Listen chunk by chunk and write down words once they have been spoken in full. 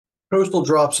Coastal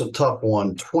drops a tough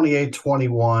one,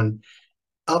 28-21,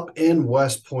 up in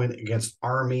West Point against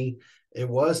Army. It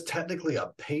was technically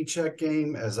a paycheck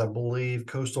game, as I believe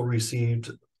Coastal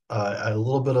received a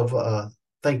little bit of a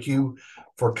thank you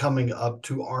for coming up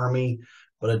to Army,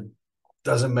 but it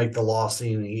doesn't make the loss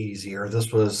any easier.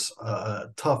 This was a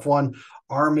tough one.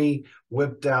 Army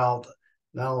whipped out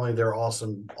not only their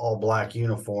awesome all black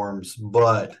uniforms,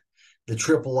 but the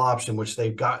triple option, which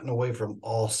they've gotten away from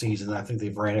all season. I think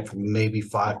they've ran it for maybe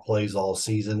 5 plays all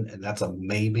season, and that's a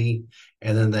maybe.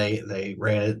 And then they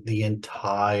ran it the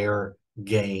entire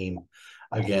game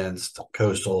against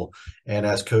Coastal. And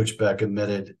as Coach Beck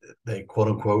admitted, they quote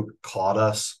unquote caught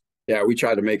us. Yeah, we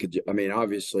tried to make it. I mean,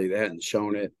 obviously they hadn't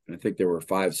shown it. I think there were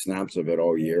 5 snaps of it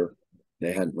all year.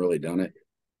 They hadn't really done it,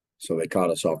 so they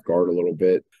caught us off guard a little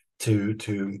bit.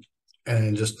 To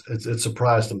and just it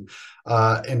surprised them,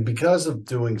 and because of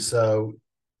doing so,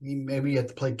 maybe you have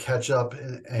to play catch up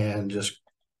and just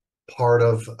part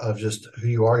of just who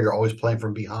you are. You're always playing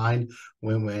from behind.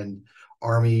 When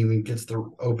Army even gets the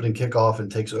opening kickoff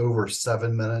and takes over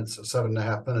 7 minutes,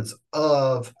 7.5 minutes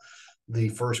of the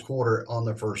first quarter on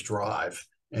the first drive,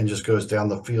 and just goes down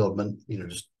the field, but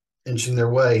just inching their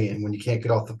way. And when you can't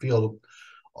get off the field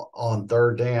on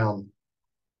third down,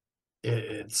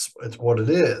 it's what it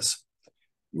is.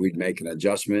 We'd make an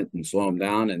adjustment and slow them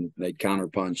down, and they'd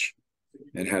counterpunch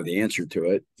and have the answer to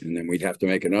it. And then we'd have to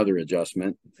make another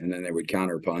adjustment, and then they would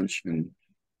counterpunch. And,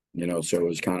 so it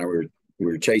was kind of, we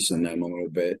were chasing them a little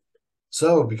bit.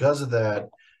 So because of that,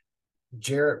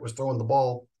 Jarrett was throwing the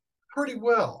ball pretty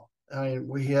well. I mean,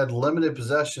 we had limited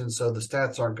possession, so the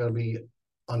stats aren't going to be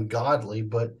ungodly,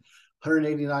 but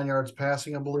 189 yards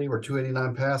passing, I believe, or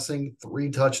 289 passing, 3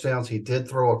 touchdowns. He did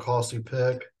throw a costly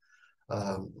pick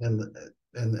in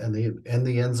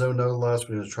the end zone, no less,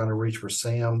 when he was trying to reach for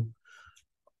Sam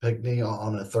Pickney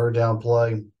on a third down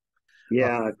play.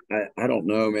 Yeah, I don't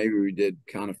know. Maybe we did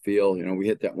kind of feel, we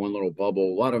hit that one little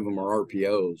bubble. A lot of them are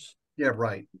RPOs. Yeah,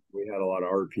 right. We had a lot of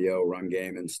RPO run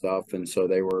game and stuff. And so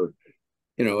they were,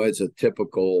 as a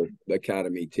typical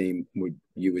academy team,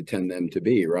 you would tend them to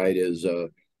be, right? Is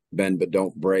bend but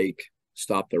don't break,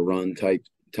 stop the run type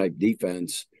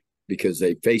defense, because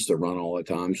they face the run all the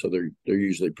time. So they're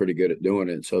usually pretty good at doing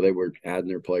it. So they were adding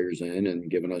their players in and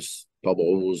giving us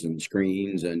bubbles and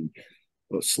screens and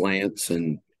slants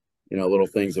and little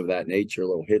things of that nature,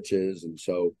 little hitches. And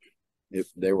so if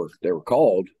they were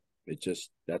called,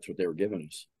 that's what they were giving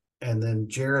us. And then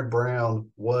Jared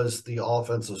Brown was the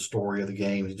offensive story of the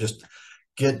game. Just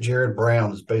get Jared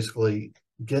Brown is basically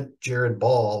get Jared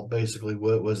Ball, basically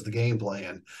what was the game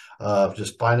plan.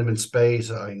 Just find him in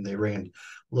space. I mean, they ran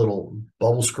little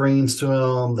bubble screens to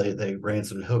him. They ran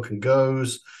some hook and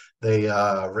goes. They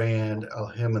ran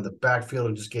him in the backfield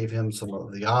and just gave him some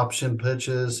of the option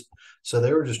pitches. So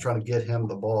they were just trying to get him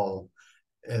the ball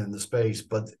in the space.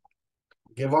 But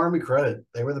give Army credit.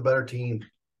 They were the better team.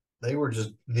 They were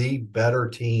just the better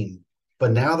team.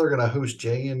 But now they're going to host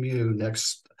JMU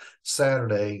next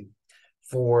Saturday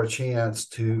for a chance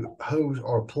to host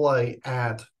or play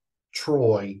at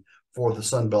Troy for the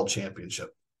Sun Belt Championship.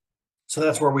 So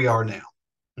that's where we are now.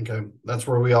 Okay, that's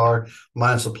where we are,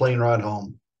 minus a plane ride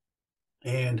home.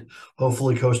 And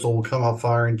hopefully Coastal will come out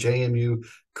firing. JMU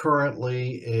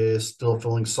currently is still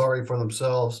feeling sorry for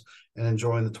themselves and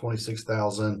enjoying the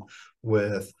 26,000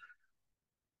 with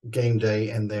game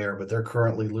day in there, but they're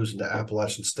currently losing to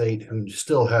Appalachian State, who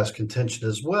still has contention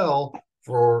as well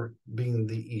for being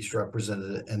the East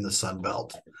represented in the Sun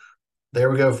Belt. There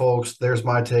we go, folks. There's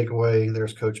my takeaway.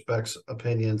 There's Coach Beck's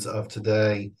opinions of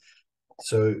today.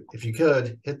 So if you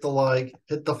could, hit the like,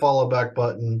 hit the follow back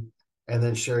button, and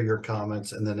then share your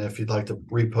comments. And then if you'd like to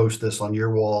repost this on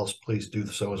your walls, please do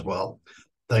so as well.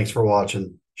 Thanks for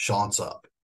watching. Sean's up.